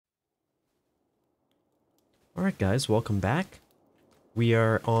Alright guys, welcome back. We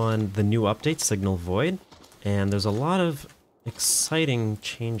are on the new update, Signal Void, and there's a lot of exciting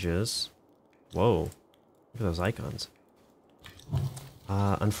changes. Whoa, look at those icons.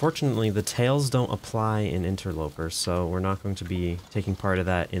 Unfortunately, the tails don't apply in Interloper, so we're not going to be taking part of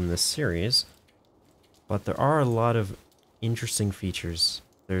that in this series. But there are a lot of interesting features.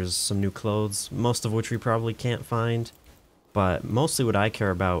 There's some new clothes, most of which we probably can't find, but mostly what I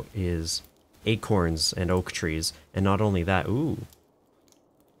care about is acorns and oak trees, and not only that,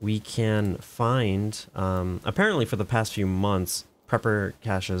 we can find, apparently for the past few months, prepper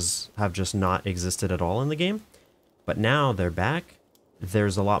caches have just not existed at all in the game, but now they're back,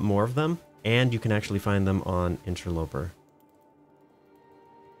 there's a lot more of them, and you can actually find them on Interloper.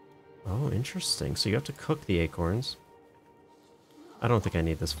 Oh, interesting, so you have to cook the acorns. I don't think I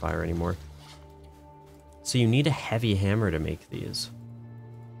need this fire anymore. So you need a heavy hammer to make these.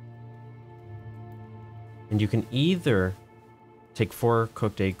 And you can either take 4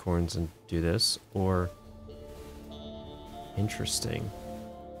 cooked acorns and do this, or... Interesting.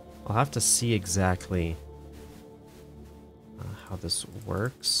 I'll have to see exactly how this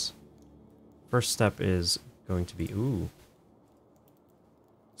works. First step is going to be... Ooh.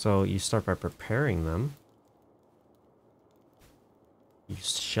 So you start by preparing them. You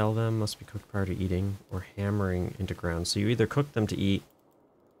shell them, must be cooked prior to eating, or hammering into ground. So you either cook them to eat,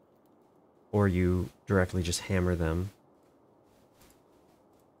 or you directly just hammer them.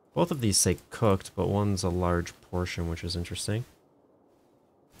 Both of these say cooked, but one's a large portion, which is interesting.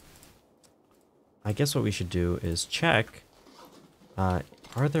 I guess what we should do is check, are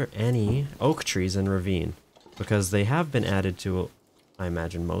there any oak trees in Ravine? Because they have been added to, I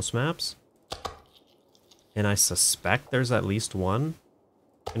imagine, most maps. And I suspect there's at least one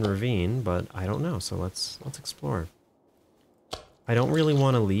in Ravine, but I don't know, so let's explore. I don't really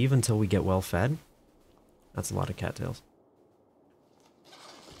want to leave until we get well fed. That's a lot of cattails.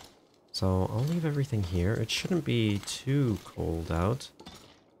 So I'll leave everything here. It shouldn't be too cold out.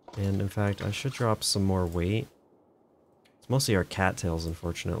 And in fact, I should drop some more weight. It's mostly our cattails,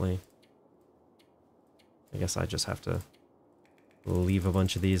 unfortunately. I guess I just have to leave a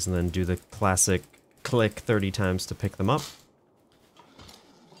bunch of these and then do the classic click 30 times to pick them up.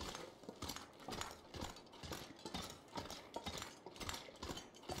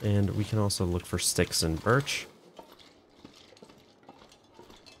 And we can also look for sticks and birch.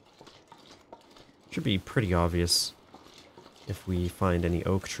 Should be pretty obvious if we find any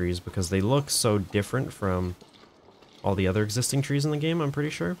oak trees, because they look so different from all the other existing trees in the game, I'm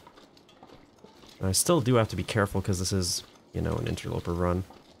pretty sure. And I still do have to be careful because this is, you know, an Interloper run.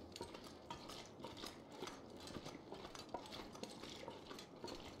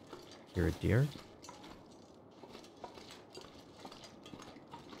 Hear a deer?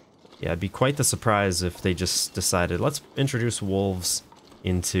 Yeah, it'd be quite the surprise if they just decided, let's introduce wolves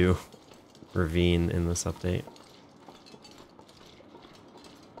into Ravine in this update.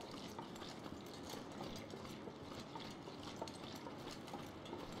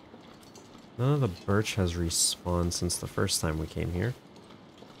 None of the birch has respawned since the first time we came here.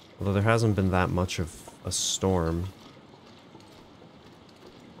 Although there hasn't been that much of a storm.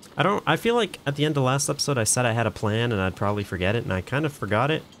 I feel like at the end of last episode I said I had a plan and I'd probably forget it, and I kind of forgot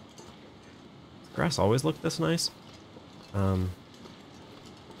it. Grass always looked this nice.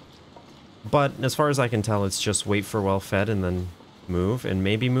 But as far as I can tell, it's just wait for well fed and then move, and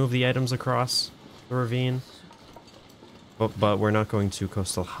maybe move the items across the ravine. But we're not going to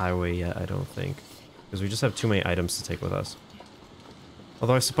Coastal Highway yet, I don't think, because we just have too many items to take with us.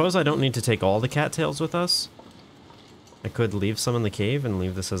 Although I suppose I don't need to take all the cattails with us. I could leave some in the cave and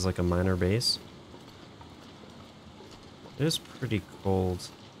leave this as like a minor base. It is pretty cold.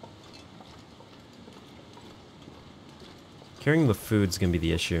 Carrying the food's gonna be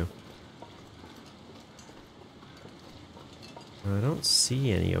the issue. I don't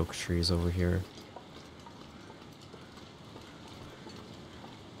see any oak trees over here.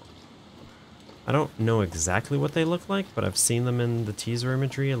 I don't know exactly what they look like, but I've seen them in the teaser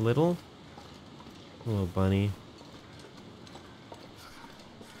imagery a little. Hello, bunny.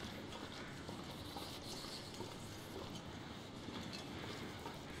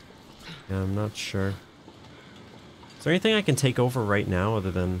 Yeah, I'm not sure. Is there anything I can take over right now other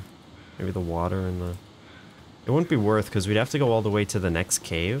than maybe the water and the... It wouldn't be worth, because we'd have to go all the way to the next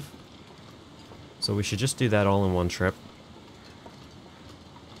cave. So we should just do that all in one trip.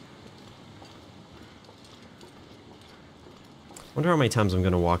 Wonder how many times I'm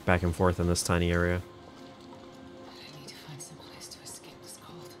going to walk back and forth in this tiny area. I need to find some place to escape this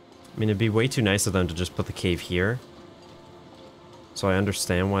cold. I mean, it'd be way too nice of them to just put the cave here. So I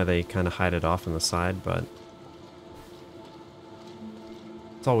understand why they kind of hide it off on the side, but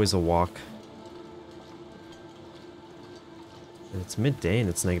It's always a walk. And it's midday and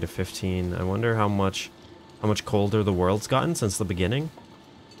it's -15. I wonder how much colder the world's gotten since the beginning.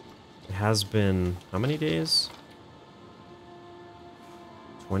 It has been how many days?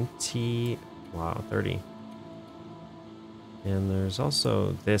 20. Wow, 30. And there's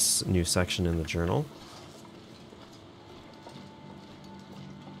also this new section in the journal.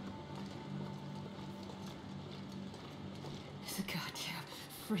 The goddamn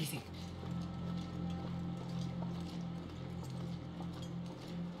freezing.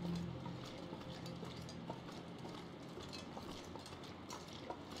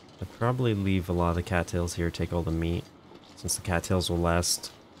 I'd probably leave a lot of the cattails here, take all the meat, since the cattails will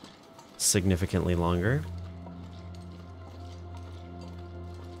last significantly longer.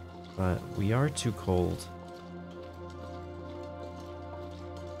 But we are too cold.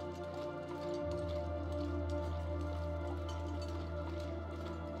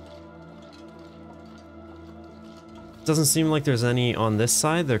 Doesn't seem like there's any on this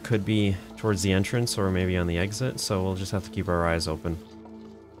side. There could be towards the entrance or maybe on the exit, so we'll just have to keep our eyes open.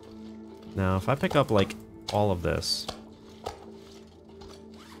 Now, if I pick up, like, all of this,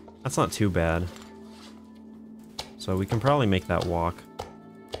 that's not too bad. So we can probably make that walk.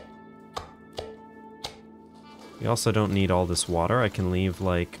 We also don't need all this water. I can leave,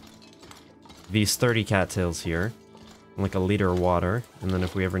 like, these 30 cattails here, and like a liter of water, and then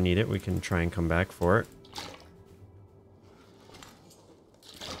if we ever need it, we can try and come back for it.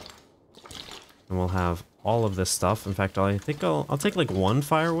 And we'll have all of this stuff. In fact, I think I'll take like one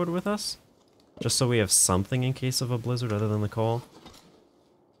firewood with us, just so we have something in case of a blizzard other than the coal.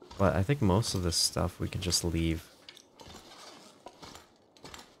 But I think most of this stuff we can just leave.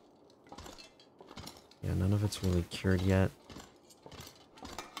 Yeah, none of it's really cured yet.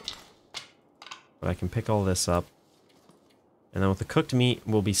 But I can pick all this up. And then with the cooked meat,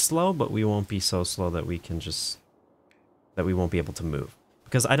 we'll be slow, but we won't be so slow that we can just... that we won't be able to move.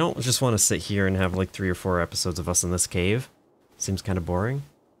 Because I don't just want to sit here and have like 3 or 4 episodes of us in this cave. Seems kind of boring.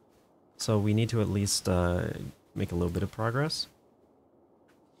 So we need to at least make a little bit of progress.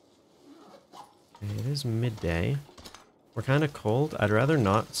 Okay, it is midday. We're kind of cold. I'd rather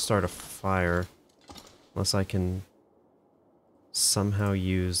not start a fire. Unless I can somehow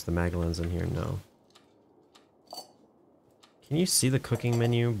use the Maglens in here. No. Can you see the cooking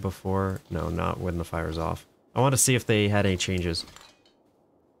menu before? No, not when the fire's off. I want to see if they had any changes.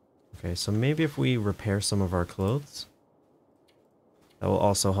 Okay, so maybe if we repair some of our clothes, that will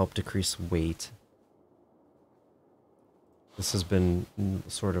also help decrease weight. This has been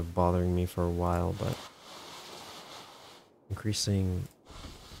sort of bothering me for a while, but increasing...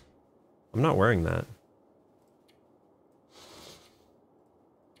 I'm not wearing that.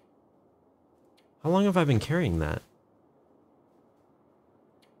 How long have I been carrying that?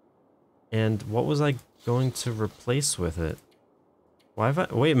 And what was I going to replace with it? Why have I...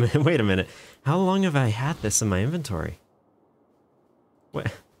 Wait a minute, wait a minute. How long have I had this in my inventory?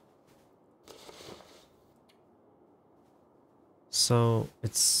 What? So,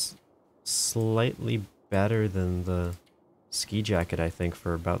 it's slightly better than the ski jacket, I think,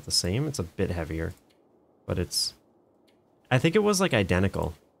 for about the same. It's a bit heavier. But it's... I think it was, like,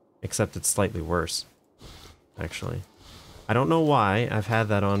 identical. Except it's slightly worse. Actually. I don't know why I've had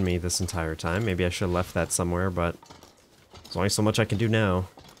that on me this entire time. Maybe I should have left that somewhere, but... there's only so much I can do now.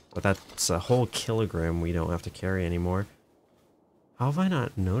 But that's a whole kilogram we don't have to carry anymore. How have I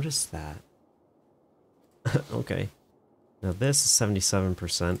not noticed that? Okay. Now this is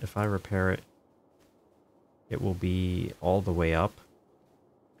 77%. If I repair it, it will be all the way up.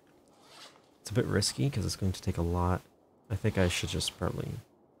 It's a bit risky because it's going to take a lot. I think I should just probably...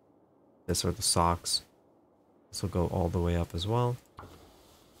 this or the socks. This will go all the way up as well.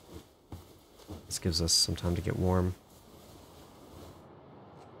 This gives us some time to get warm.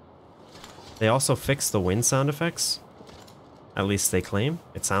 They also fixed the wind sound effects. At least they claim.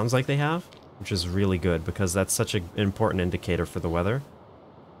 It sounds like they have, which is really good because that's such an important indicator for the weather.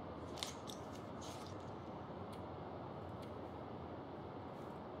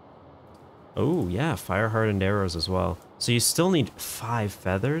 Oh, yeah, fire-hardened arrows as well. So you still need 5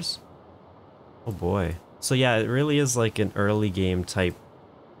 feathers? Oh boy. So yeah, it really is like an early game type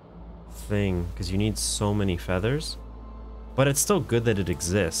thing because you need so many feathers. But it's still good that it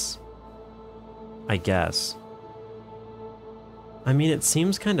exists. I guess. I mean, it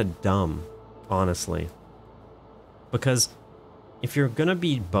seems kind of dumb, honestly. Because if you're gonna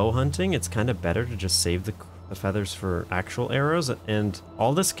be bow hunting, it's kind of better to just save the feathers for actual arrows. And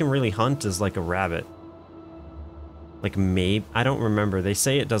all this can really hunt is like a rabbit. Like maybe, I don't remember. They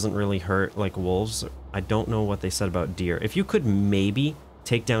say it doesn't really hurt like wolves. I don't know what they said about deer. If you could maybe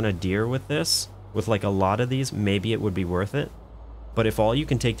take down a deer with this, with like a lot of these, maybe it would be worth it. But if all you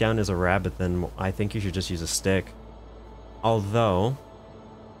can take down is a rabbit, then I think you should just use a stick. Although,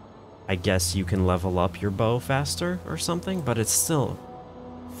 I guess you can level up your bow faster or something, but it's still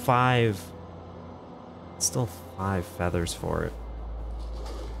 5 feathers for it.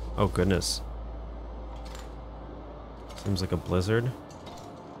 Oh goodness. Seems like a blizzard.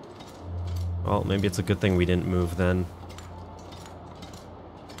 Well, maybe it's a good thing we didn't move then.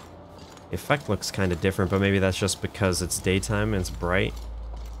 The effect looks kind of different, but maybe that's just because it's daytime and it's bright.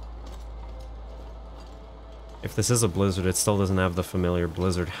 If this is a blizzard, it still doesn't have the familiar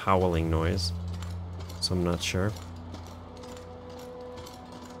blizzard howling noise. So I'm not sure.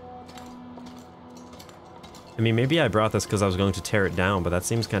 I mean, maybe I brought this because I was going to tear it down, but that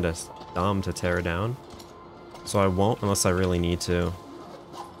seems kind of dumb to tear it down. So I won't unless I really need to.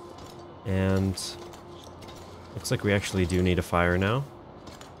 And looks like we actually do need a fire now.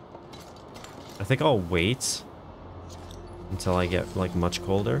 I think I'll wait until I get like much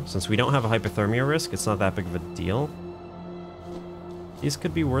colder. Since we don't have a hypothermia risk, it's not that big of a deal. These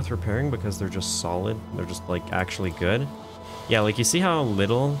could be worth repairing because they're just solid. They're just like actually good. Yeah, like you see how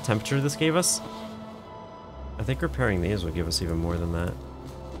little temperature this gave us? I think repairing these would give us even more than that.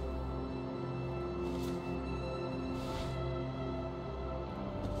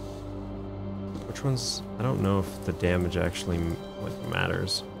 Which ones? I don't know if the damage actually like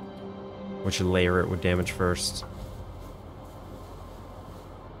matters. Which layer it would damage first.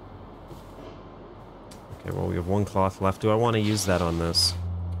 Okay, well we have 1 cloth left. Do I want to use that on this?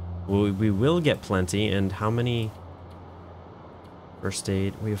 Well, we will get plenty, and how many? First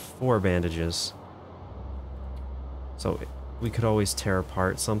aid. We have 4 bandages. So we could always tear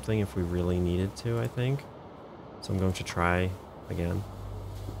apart something if we really needed to, I think. So I'm going to try again.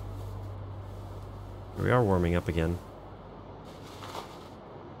 Here we are warming up again.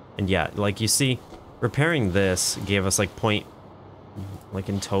 And yeah, like you see, repairing this gave us like like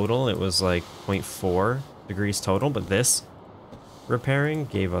in total, it was like 0.4 degrees total, but this repairing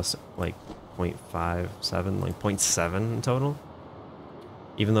gave us like 0.57, like 0.7 in total.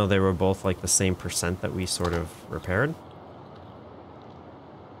 Even though they were both like the same percent that we sort of repaired.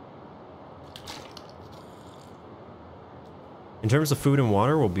 In terms of food and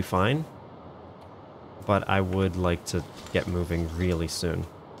water, we'll be fine. But I would like to get moving really soon.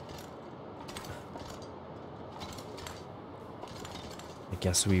 I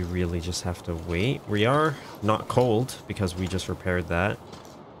guess we really just have to wait. We are not cold because we just repaired that.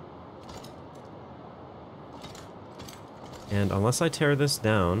 And unless I tear this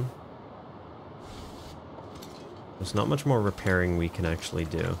down, there's not much more repairing we can actually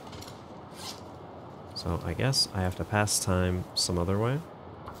do. So I guess I have to pass time some other way.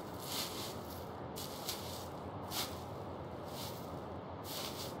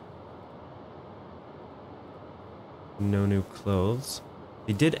 No new clothes.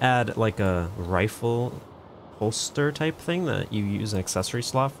 They did add like a rifle holster type thing that you use an accessory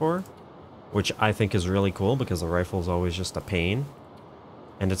slot for, which I think is really cool because the rifle is always just a pain.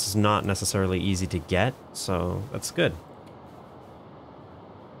 And it's not necessarily easy to get, so that's good.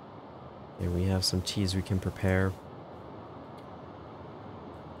 And we have some teas we can prepare.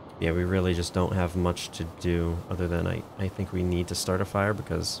 Yeah, we really just don't have much to do other than I think we need to start a fire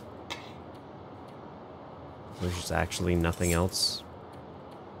because there's just actually nothing else.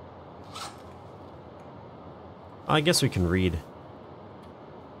 I guess we can read. It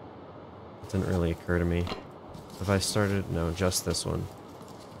didn't really occur to me. If I started... No, just this one.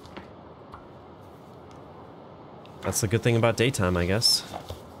 That's the good thing about daytime, I guess.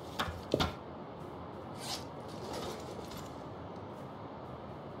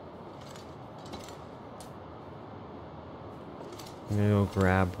 I'm gonna go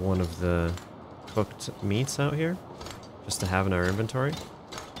grab one of the cooked meats out here, just to have in our inventory.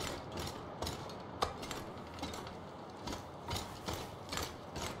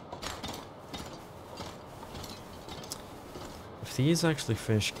 If these actually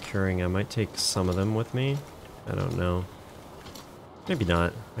finish curing, I might take some of them with me. I don't know. Maybe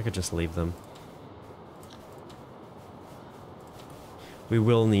not. I could just leave them. We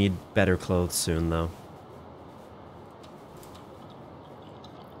will need better clothes soon, though.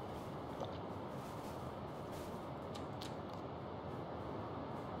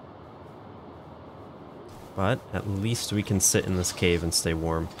 But at least we can sit in this cave and stay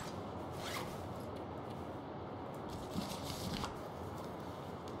warm.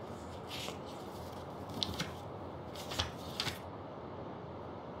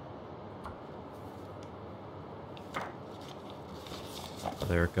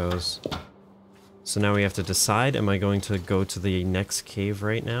 There it goes. So now we have to decide, am I going to go to the next cave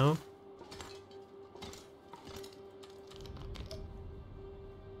right now?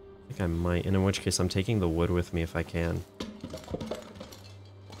 I think I might, and in which case I'm taking the wood with me if I can.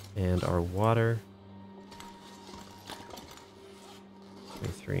 And our water.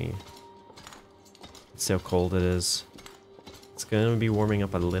 23. Let's see how cold it is. It's gonna be warming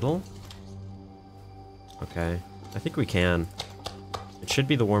up a little. Okay, I think we can. It should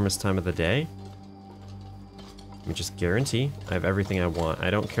be the warmest time of the day. Let me just guarantee I have everything I want. I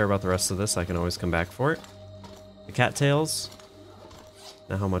don't care about the rest of this. I can always come back for it. The cattails.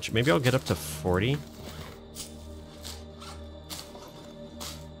 Now how much? Maybe I'll get up to 40.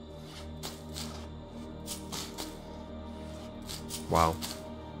 Wow.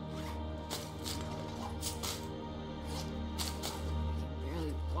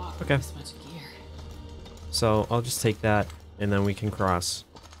 Barely walk with Okay. this much gear. So I'll just take that and then we can cross.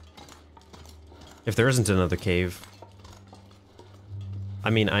 If there isn't another cave. I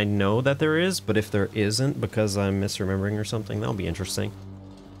mean, I know that there is, but if there isn't because I'm misremembering or something, that'll be interesting.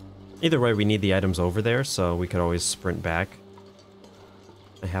 Either way, we need the items over there, so we could always sprint back.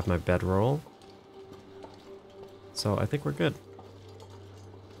 I have my bedroll. So I think we're good.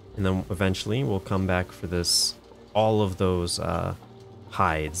 And then eventually we'll come back for this, all of those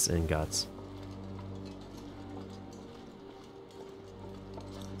hides and guts.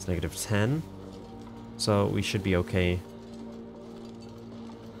 It's -10. So we should be okay.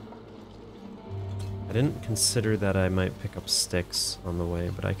 I didn't consider that I might pick up sticks on the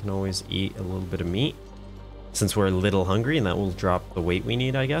way, but I can always eat a little bit of meat. Since we're a little hungry, and that will drop the weight we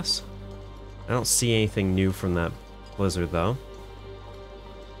need, I guess. I don't see anything new from that blizzard, though.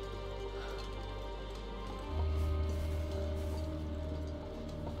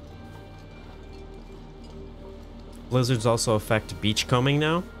 Blizzards also affect beachcombing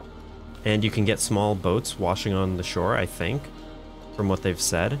now. And you can get small boats washing on the shore, I think, from what they've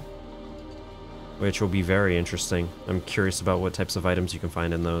said. Which will be very interesting. I'm curious about what types of items you can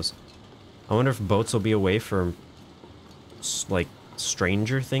find in those. I wonder if boats will be a way for, like,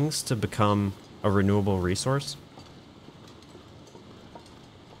 stranger things to become a renewable resource.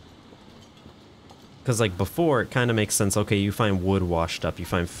 Because, like, before, it kind of makes sense. Okay, you find wood washed up, you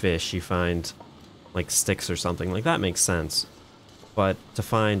find fish, you find, like, sticks or something. Like, that makes sense. But to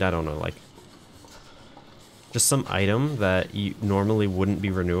find, I don't know, like, just some item that you normally wouldn't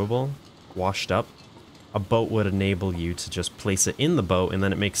be renewable, washed up, a boat would enable you to just place it in the boat, and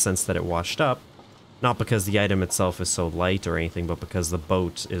then it makes sense that it washed up. Not because the item itself is so light or anything, but because the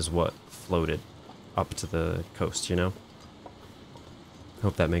boat is what floated up to the coast, you know?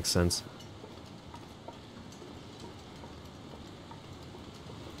 Hope that makes sense.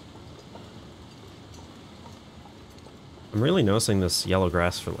 I'm really noticing this yellow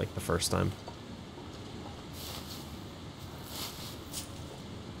grass for like the first time.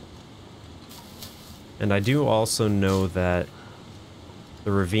 And I do also know that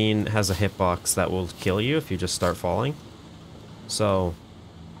the ravine has a hitbox that will kill you if you just start falling. So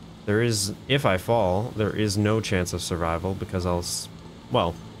there is, if I fall, there is no chance of survival because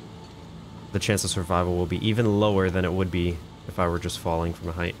well, the chance of survival will be even lower than it would be if I were just falling from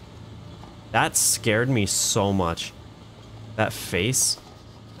a height. That scared me so much. That face,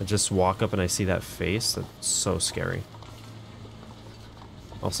 I just walk up and I see that face, that's so scary.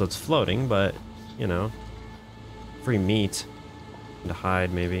 Also, it's floating, but, you know, free meat. And to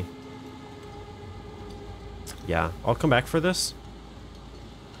hide, maybe. Yeah, I'll come back for this.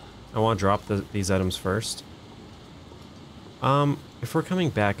 I want to drop these items first. If we're coming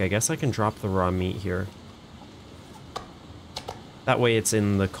back, I guess I can drop the raw meat here. That way it's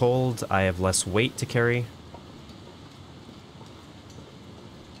in the cold, I have less weight to carry.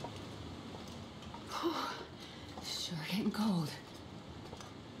 Sure getting cold.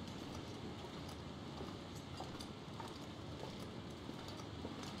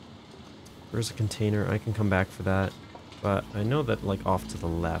 There's a container, I can come back for that. But I know that, like, off to the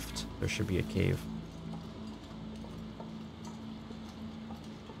left, there should be a cave.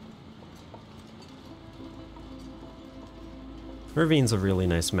 Ravine's a really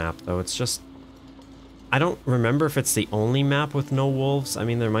nice map, though. It's just... I don't remember if it's the only map with no wolves. I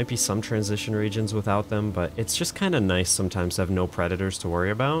mean, there might be some transition regions without them, but it's just kind of nice sometimes to have no predators to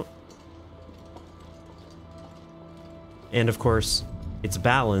worry about. And, of course, it's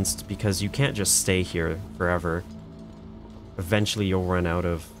balanced because you can't just stay here forever. Eventually, you'll run out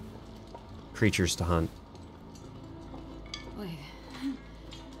of creatures to hunt. Wait.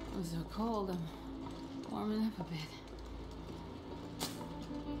 It was so cold. I'm warming up a bit.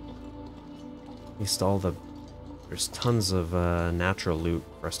 At least all the... There's tons of natural loot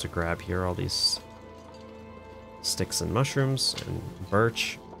for us to grab here. All these sticks and mushrooms and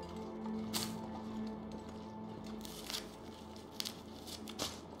birch.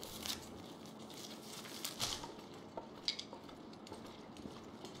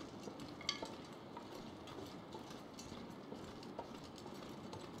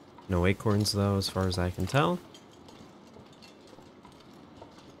 No acorns though, as far as I can tell.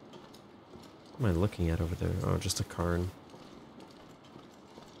 What am I looking at over there? Oh, just a cairn.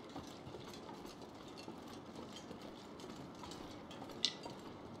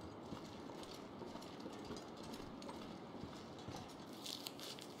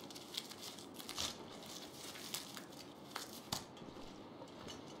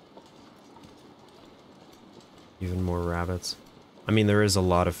 Even more rabbits. I mean, there is a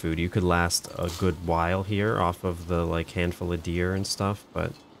lot of food. You could last a good while here off of the, like, handful of deer and stuff,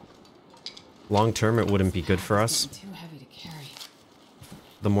 but long term it wouldn't be good for us. Too heavy to carry.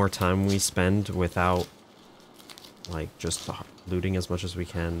 The more time we spend without, like, just looting as much as we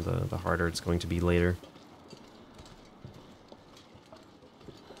can, the harder it's going to be later.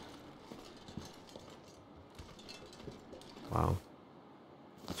 Wow.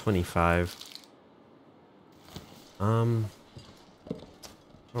 25.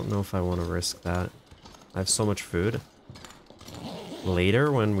 I don't know if I want to risk that. I have so much food.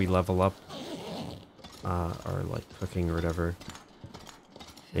 Later, when we level up our, like, cooking or whatever,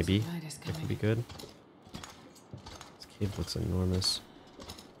 maybe it could be good. This cave looks enormous.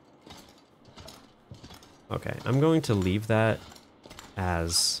 Okay, I'm going to leave that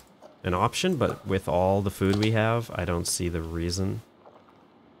as an option, but with all the food we have, I don't see the reason.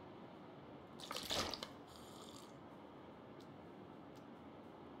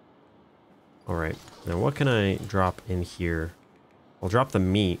 Alright, now what can I drop in here? I'll drop the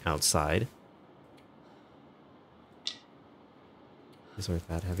meat outside. These aren't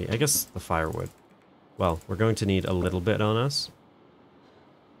that heavy. I guess the firewood. Well, we're going to need a little bit on us.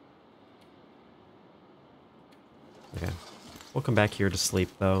 Okay. We'll come back here to sleep,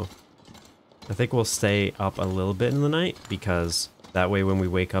 though. I think we'll stay up a little bit in the night, because that way when we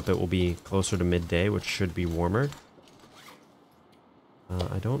wake up it will be closer to midday, which should be warmer.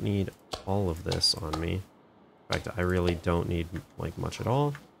 I don't need all of this on me. In fact, I really don't need, like, much at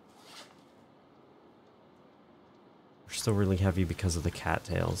all. We're still really heavy because of the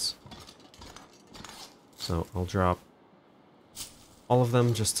cattails. So I'll drop all of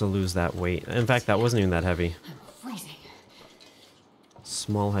them just to lose that weight. In fact, that wasn't even that heavy. I'm freezing.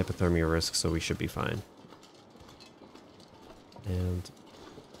 Small hypothermia risk, so we should be fine. And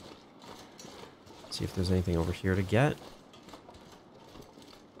see if there's anything over here to get.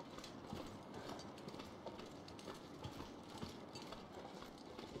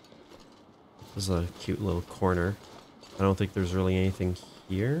 This is a cute little corner. I don't think there's really anything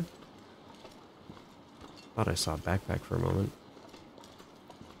here. Thought I saw a backpack for a moment.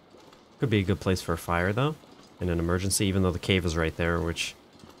 Could be a good place for a fire, though, in an emergency, even though the cave is right there, which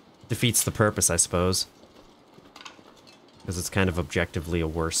defeats the purpose, I suppose. Because it's kind of objectively a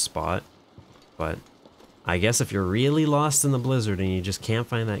worse spot. But I guess if you're really lost in the blizzard and you just can't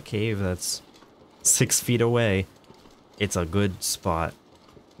find that cave that's 6 feet away, it's a good spot.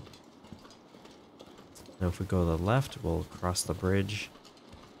 Now if we go to the left, we'll cross the bridge.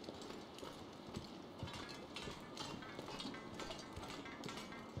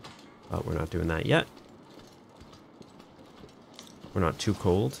 But we're not doing that yet. We're not too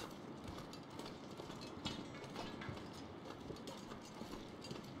cold.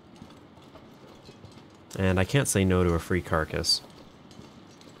 And I can't say no to a free carcass.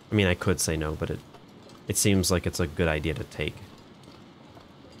 I mean, I could say no, but it seems like it's a good idea to take.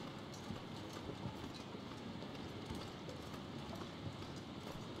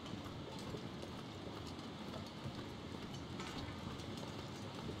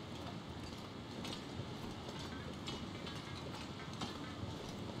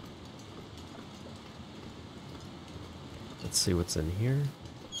 Let's see what's in here.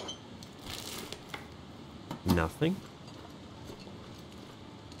 Nothing.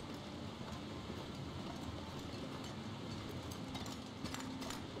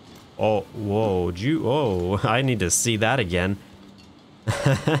 Oh, whoa, oh, I need to see that again.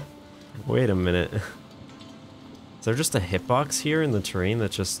 Wait a minute. Is there just a hitbox here in the terrain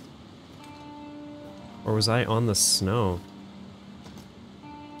that just... Or was I on the snow?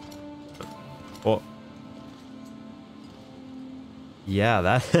 Oh. Yeah,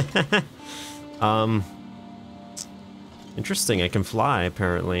 that... Interesting, I can fly,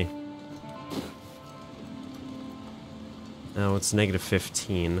 apparently. Now it's negative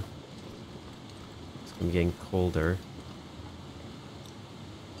 15. It's gonna be getting colder.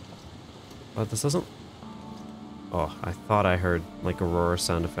 But this doesn't Oh, I thought I heard like Aurora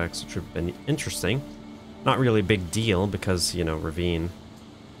sound effects, which would have been interesting. Not really a big deal because, you know, Ravine.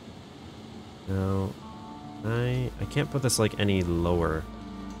 No, I can't put this like any lower.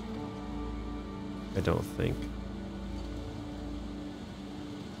 I don't think.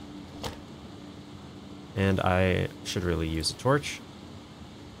 And I should really use a torch.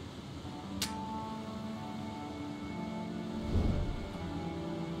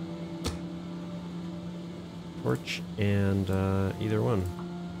 Torch and either one.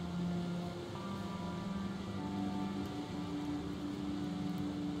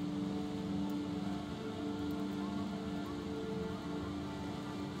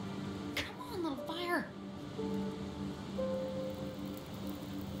 Come on, little fire.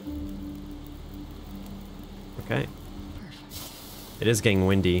 Okay. Perfect. It is getting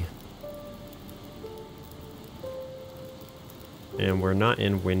windy. And we're not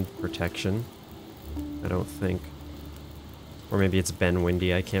in wind protection, I don't think. Or maybe it's been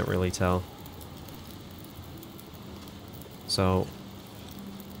windy, I can't really tell. So,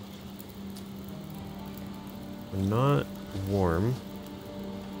 we're not warm.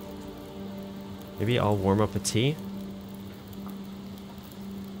 Maybe I'll warm up a tea.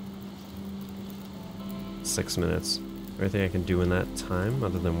 6 minutes. Anything I can do in that time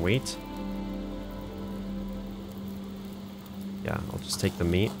other than wait? Yeah, I'll just take the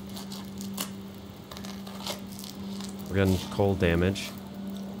meat. We're getting cold damage.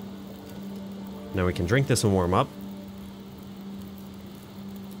 Now we can drink this and warm up.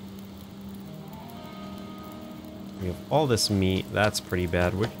 We have all this meat. That's pretty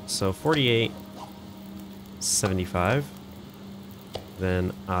bad. So 48, 75.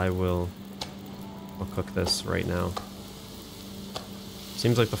 Then I'll cook this right now.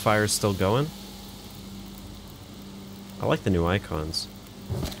 Seems like the fire's still going. I like the new icons.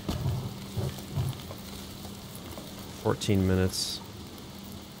 14 minutes.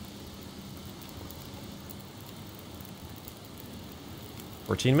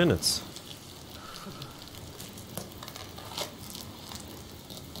 $14.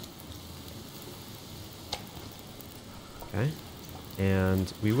 Okay.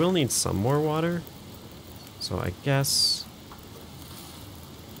 And we will need some more water. So I guess...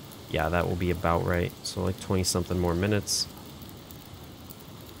 yeah, that will be about right. So like 20 something more minutes.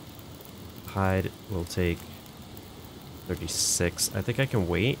 Hide will take 36. I think I can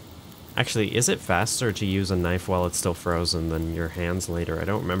wait. Actually, is it faster to use a knife while it's still frozen than your hands later? I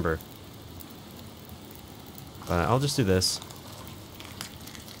don't remember. But I'll just do this.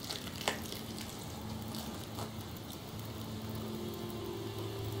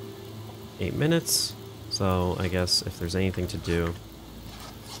 Eight minutes. So I guess if there's anything to do,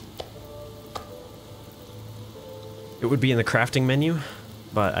 it would be in the crafting menu,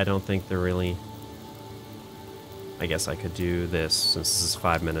 but I don't think they're really... I guess I could do this since this is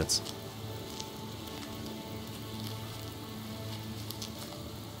 5 minutes.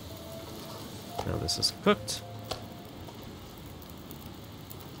 Now this is cooked.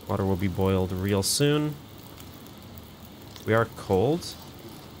 Water will be boiled real soon. We are cold.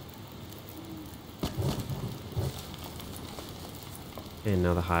 And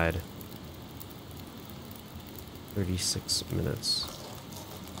now the hide. 36 minutes.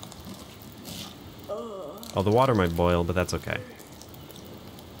 Oh, the water might boil, but that's okay.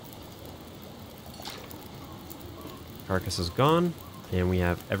 Carcass is gone, and we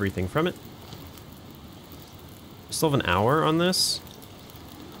have everything from it. We still have an hour on this.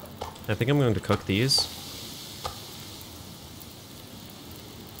 I think I'm going to cook these.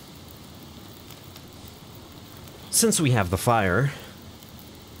 Since we have the fire,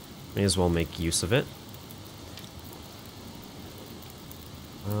 may as well make use of it.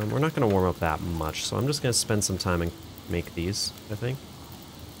 We're not going to warm up that much, so I'm just going to spend some time and make these, I think.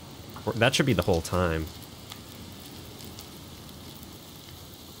 That should be the whole time.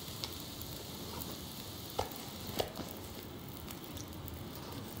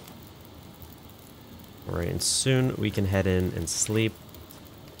 Alright, and soon we can head in and sleep.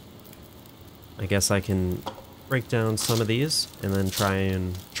 I guess I can break down some of these and then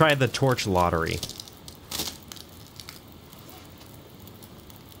try the torch lottery.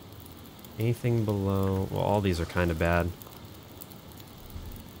 Anything below... well, all these are kind of bad.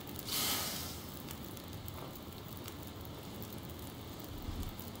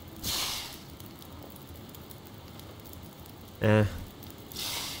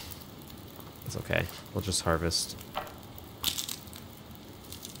 It's okay. We'll just harvest.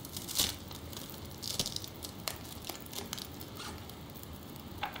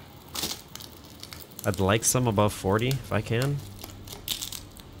 I'd like some above 40 if I can.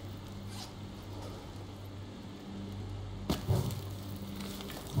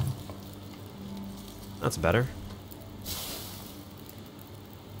 That's better.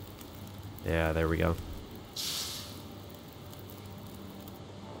 Yeah, there we go.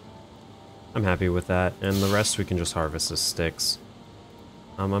 I'm happy with that, and the rest we can just harvest as sticks.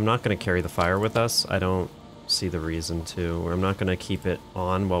 I'm not going to carry the fire with us. I don't see the reason to, or I'm not going to keep it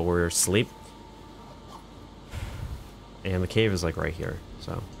on while we're asleep. And the cave is like right here,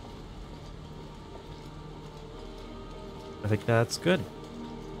 so I think that's good.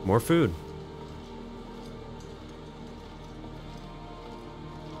 More food.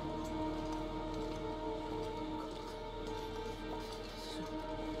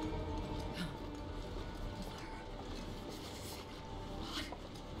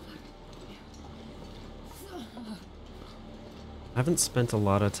 I haven't spent a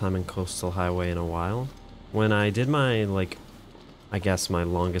lot of time in Coastal Highway in a while. When I did my, like, I guess my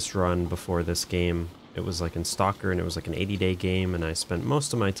longest run before this game, it was like in Stalker, and it was like an 80-day game, and I spent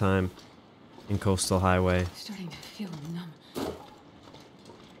most of my time in Coastal Highway. Starting to feel numb.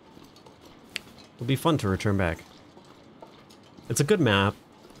 It'll be fun to return back. It's a good map.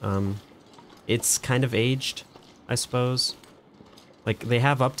 It's kind of aged, I suppose. Like, they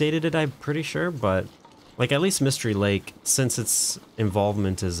have updated it, I'm pretty sure, but like, at least Mystery Lake, since its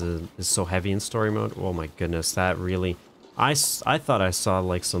involvement is so heavy in story mode, oh my goodness, that really... I thought I saw,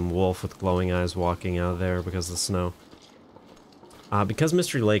 like, some wolf with glowing eyes walking out of there because of the snow. Because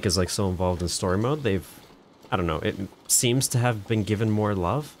Mystery Lake is, like, so involved in story mode, they've... I don't know, it seems to have been given more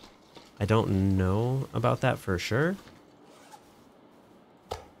love. I don't know about that for sure.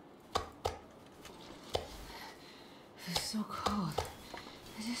 It's so cold.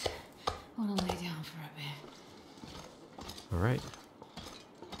 I just want to lay down for a bit. Alright.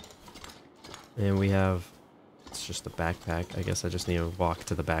 And we have... It's just a backpack. I guess I just need to walk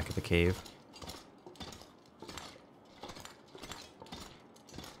to the back of the cave.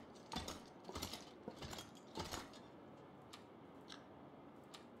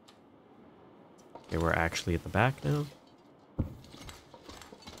 Okay, we're actually at the back now.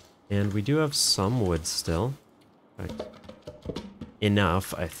 And we do have some wood still. Like,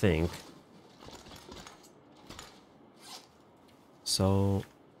 enough, I think. So,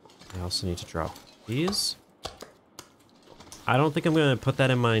 I also need to drop these. I don't think I'm going to put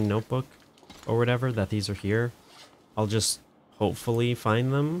that in my notebook or whatever, that these are here. I'll just hopefully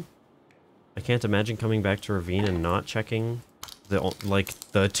find them. I can't imagine coming back to Ravine and not checking the, like,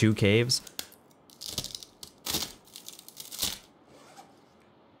 the 2 caves.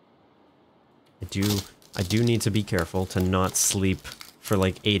 I do need to be careful to not sleep for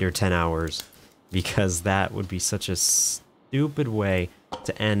like 8 or 10 hours, because that would be such a stupid way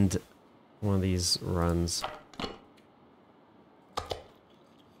to end one of these runs.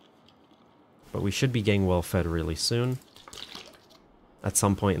 But we should be getting well fed really soon. At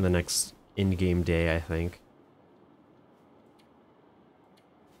some point in the next in-game day, I think.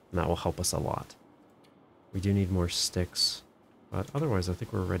 And that will help us a lot. We do need more sticks. But otherwise, I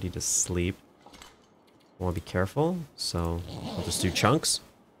think we're ready to sleep. I want to be careful, so I'll just do chunks.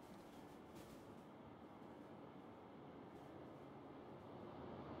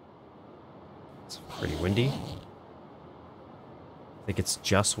 It's pretty windy. I think it's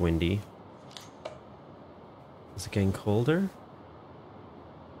just windy. Is it getting colder?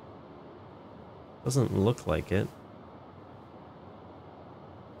 Doesn't look like it.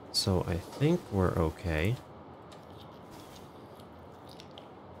 So I think we're okay.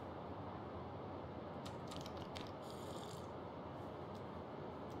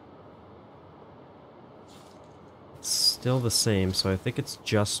 It's still the same, so I think it's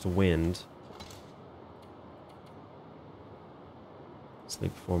just wind.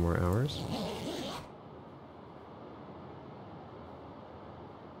 Sleep 4 more hours.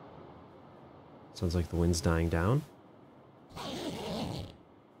 Sounds like the wind's dying down.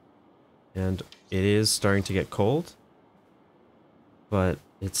 And it is starting to get cold, but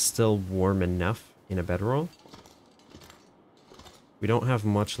it's still warm enough in a bedroll. We don't have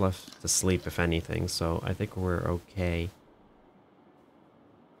much left to sleep, if anything, so I think we're okay.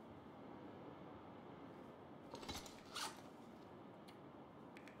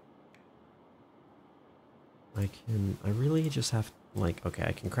 I really just have, like, okay,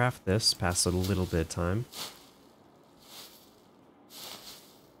 I can craft this, pass a little bit of time.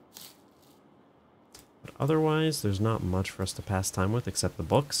 But otherwise, there's not much for us to pass time with except the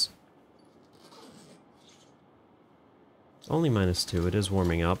books. It's only -2, it is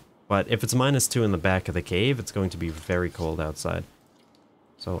warming up. But if it's -2 in the back of the cave, it's going to be very cold outside.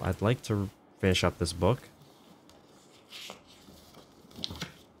 So I'd like to finish up this book.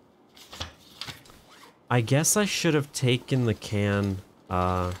 I guess I should have taken the can,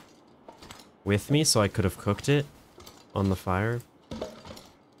 with me so I could have cooked it on the fire.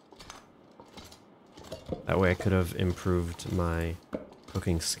 That way I could have improved my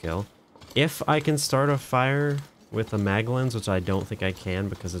cooking skill. If I can start a fire with a mag lens, which I don't think I can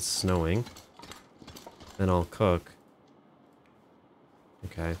because it's snowing, then I'll cook.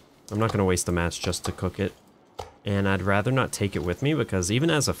 Okay. I'm not going to waste the match just to cook it. And I'd rather not take it with me because even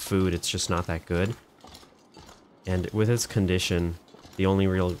as a food, it's just not that good. And with its condition, the only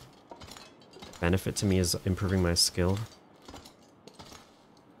real benefit to me is improving my skill.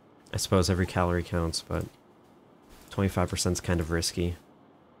 I suppose every calorie counts, but 25% is kind of risky.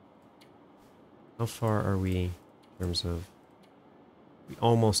 How far are we in terms of... We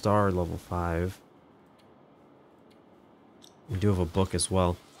almost are level 5. We do have a book as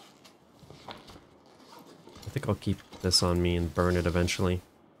well. I think I'll keep this on me and burn it eventually.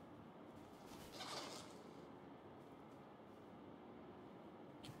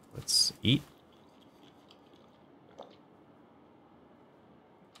 Let's eat.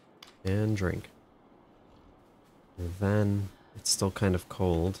 And drink. And then it's still kind of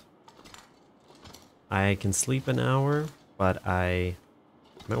cold. I can sleep an hour, but I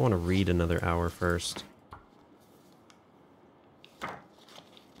might want to read another hour first.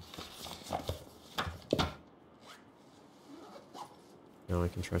 Now I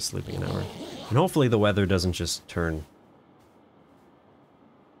can try sleeping an hour. And hopefully the weather doesn't just turn.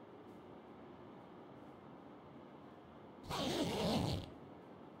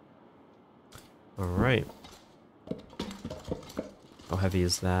 Alright. How heavy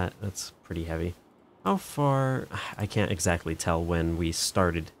is that? That's pretty heavy. How far? I can't exactly tell when we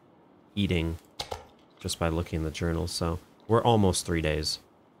started eating just by looking in the journal, so we're almost 3 days.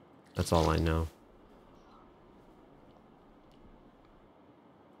 That's all I know.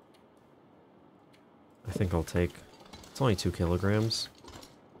 I think I'll take... It's only 2 kilograms.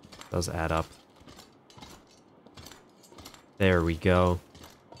 Does add up. There we go.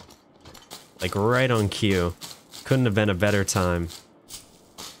 Like right on cue. Couldn't have been a better time.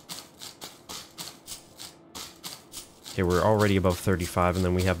 Okay, we're already above 35 and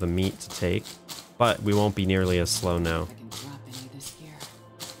then we have the meat to take. But we won't be nearly as slow now.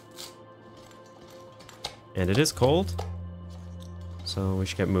 And it is cold. So we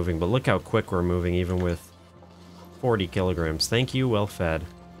should get moving. But look how quick we're moving even with 40 kilograms. Thank you, well fed.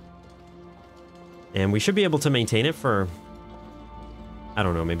 And we should be able to maintain it for... I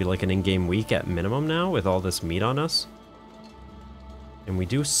don't know, maybe like an in-game week at minimum now with all this meat on us. And we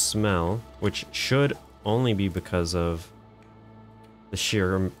do smell, which should only be because of the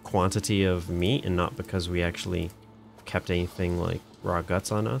sheer quantity of meat and not because we actually kept anything like raw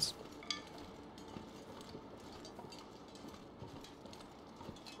guts on us.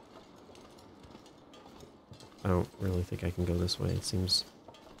 I don't really think I can go this way. It seems...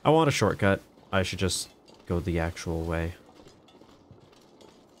 I want a shortcut. I should just go the actual way.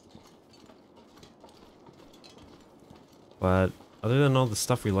 But other than all the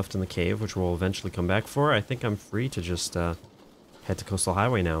stuff we left in the cave, which we'll eventually come back for, I think I'm free to just head to Coastal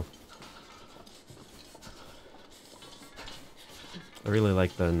Highway now. I really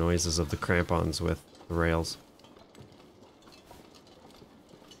like the noises of the crampons with the rails.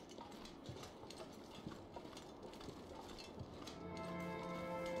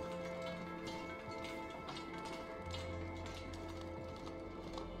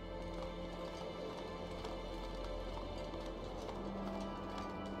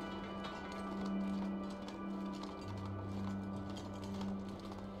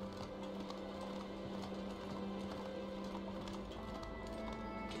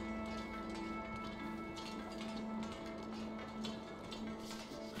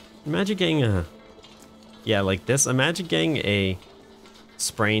 Imagine getting a... Yeah, like this. Imagine getting a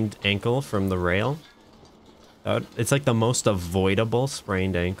sprained ankle from the rail. It's like the most avoidable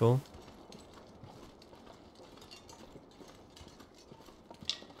sprained ankle.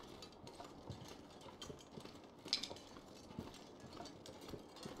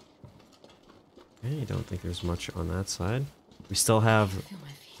 Okay, I don't think there's much on that side. We still have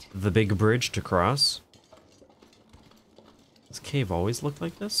the big bridge to cross. This cave always looked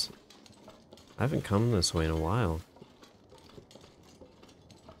like this? I haven't come this way in a while.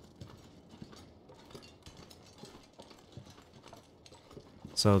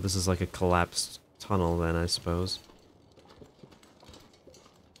 So this is like a collapsed tunnel then, I suppose.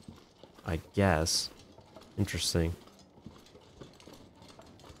 I guess. Interesting.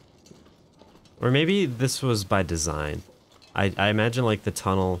 Or maybe this was by design. I imagine like the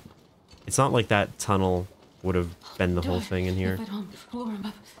tunnel... It's not like that tunnel would have bend the whole thing in here.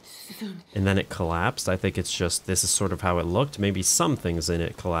 And then it collapsed. I think it's just, this is sort of how it looked. Maybe some things in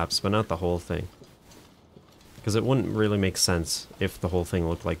it collapsed, but not the whole thing. Because it wouldn't really make sense if the whole thing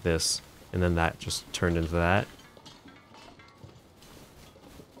looked like this, and then that just turned into that.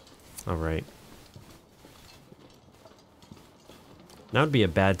 Alright. Now would be a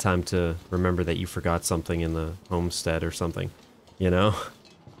bad time to remember that you forgot something in the homestead or something. You know?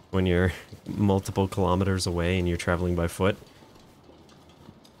 When you're multiple kilometers away and you're traveling by foot.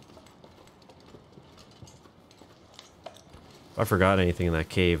 If I forgot anything in that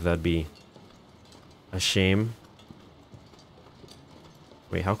cave, that'd be a shame.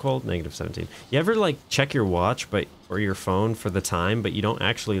 Wait, how cold? -17. You ever, like, check your watch or your phone for the time, but you don't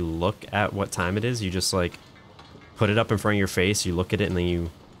actually look at what time it is? You just, like, put it up in front of your face, you look at it, and then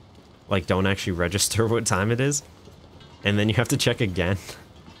you, like, don't actually register what time it is? And then you have to check again?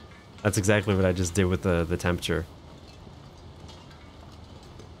 That's exactly what I just did with the temperature.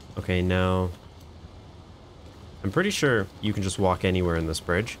 Okay, now... I'm pretty sure you can just walk anywhere in this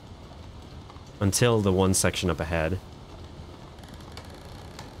bridge. Until the one section up ahead.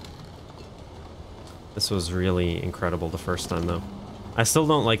 This was really incredible the first time, though. I still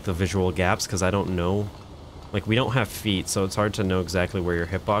don't like the visual gaps, because I don't know... Like, we don't have feet, so it's hard to know exactly where your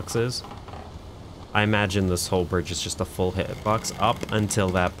hitbox is. I imagine this whole bridge is just a full hitbox up until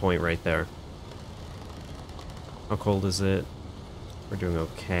that point right there. How cold is it? We're doing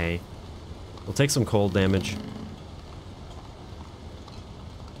okay. We'll take some cold damage.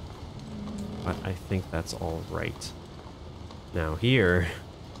 But I think that's all right. Now here...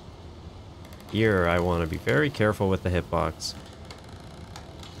 Here, I want to be very careful with the hitbox.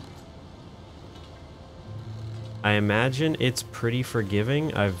 I imagine it's pretty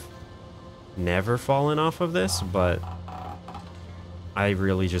forgiving. I've never fallen off of this, but I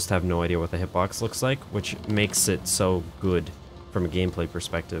really just have no idea what the hitbox looks like, which makes it so good from a gameplay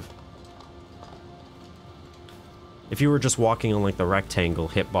perspective. If you were just walking on, like, the rectangle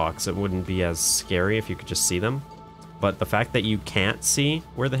hitbox, it wouldn't be as scary if you could just see them. But the fact that you can't see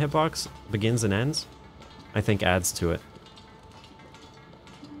where the hitbox begins and ends, I think adds to it.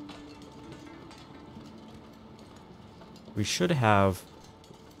 We should have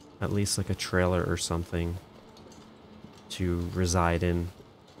at least, like, a trailer or something to reside in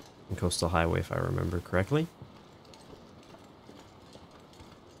Coastal Highway, if I remember correctly.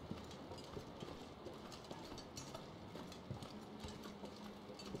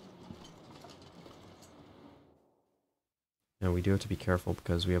 Now we do have to be careful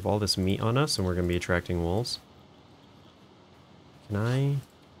because we have all this meat on us and we're going to be attracting wolves. Can I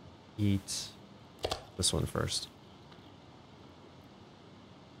eat this one first?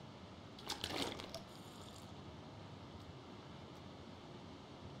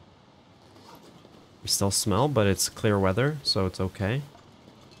 We still smell, but it's clear weather, so it's okay.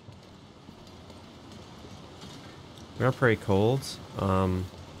 We are pretty cold.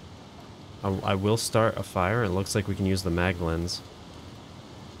 I will start a fire. It looks like we can use the mag lens.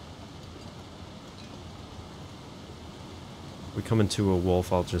 If we come into a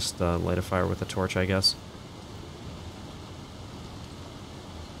wolf, I'll just light a fire with a torch, I guess.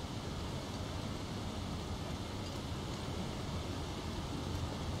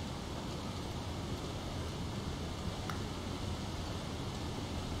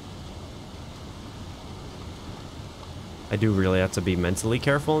 I do really have to be mentally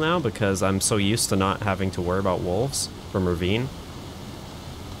careful now because I'm so used to not having to worry about wolves from Ravine.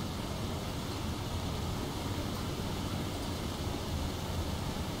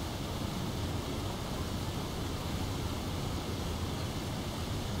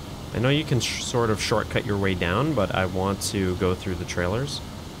 I know you can sort of shortcut your way down, but I want to go through the trailers.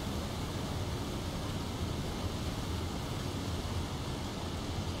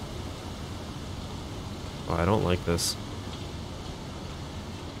 Oh, I don't like this.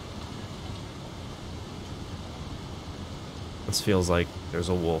 This feels like there's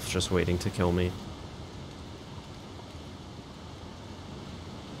a wolf just waiting to kill me.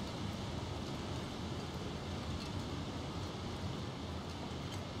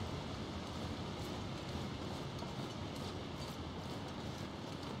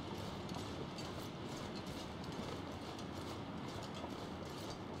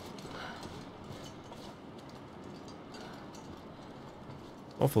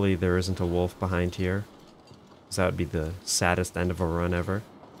 Hopefully there isn't a wolf behind here. Because that would be the saddest end of a run ever.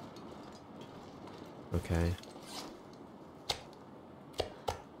 Okay.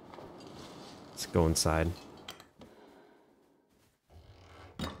 Let's go inside.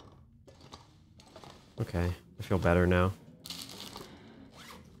 Okay, I feel better now.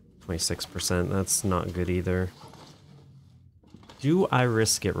 26%, that's not good either. Do I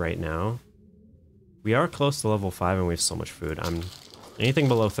risk it right now? We are close to level 5 and we have so much food. Anything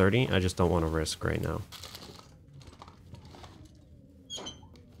below 30, I just don't want to risk right now.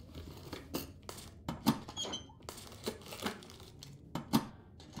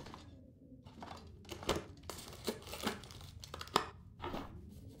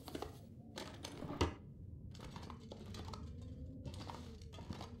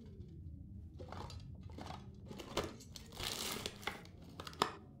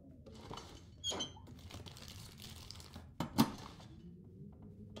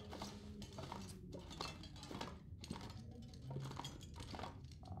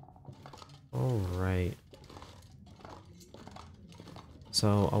 Alright.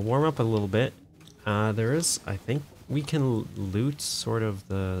 So I'll warm up a little bit. There is, I think we can loot sort of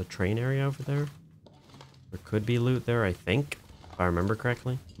the train area over there. There could be loot there, I think, if I remember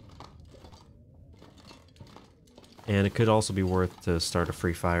correctly. And it could also be worth to start a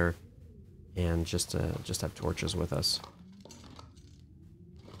free fire and just have torches with us.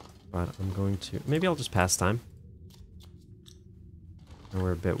 But I'm going to, maybe I'll just pass time. And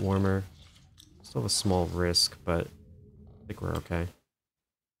we're a bit warmer. Still have a small risk, but I think we're okay.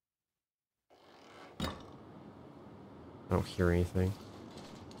 I don't hear anything.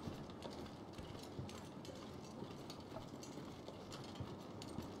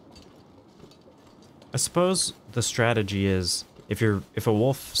 I suppose the strategy is if a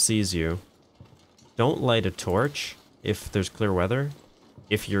wolf sees you, don't light a torch if there's clear weather.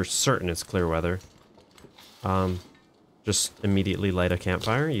 If you're certain it's clear weather, just immediately light a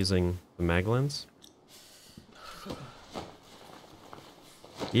campfire using the mag lens.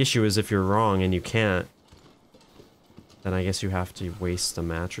 The issue is if you're wrong and you can't, then I guess you have to waste a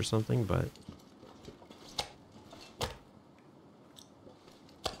match or something, but...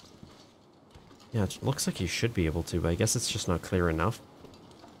 yeah, it looks like you should be able to, but I guess it's just not clear enough.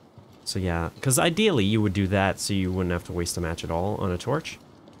 So yeah, because ideally you would do that so you wouldn't have to waste a match at all on a torch.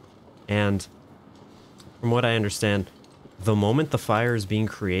 And from what I understand, the moment the fire is being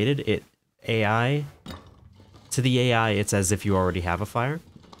created, to the AI, it's as if you already have a fire.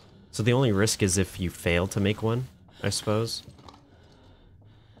 So the only risk is if you fail to make one, I suppose.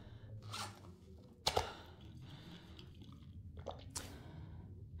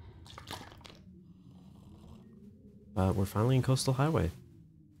 We're finally in Coastal Highway.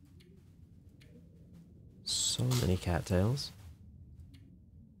 So many cattails.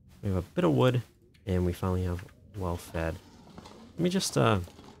 We have a bit of wood, and we finally have well fed. Let me just, the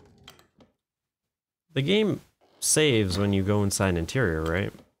game saves when you go inside an interior,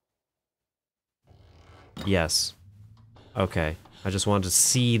 right? Yes. Okay. I just wanted to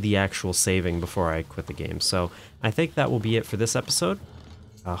see the actual saving before I quit the game. So I think that will be it for this episode.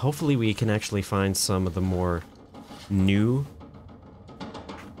 Hopefully we can actually find some of the more new...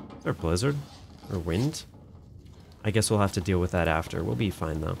 is there a blizzard? Or wind? I guess we'll have to deal with that after. We'll be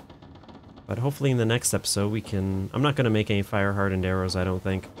fine though. But hopefully in the next episode we can... I'm not going to make any fire-hardened arrows, I don't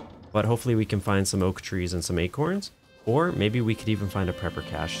think. But hopefully we can find some oak trees and some acorns. Or maybe we could even find a prepper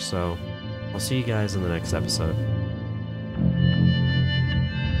cache. So I'll see you guys in the next episode.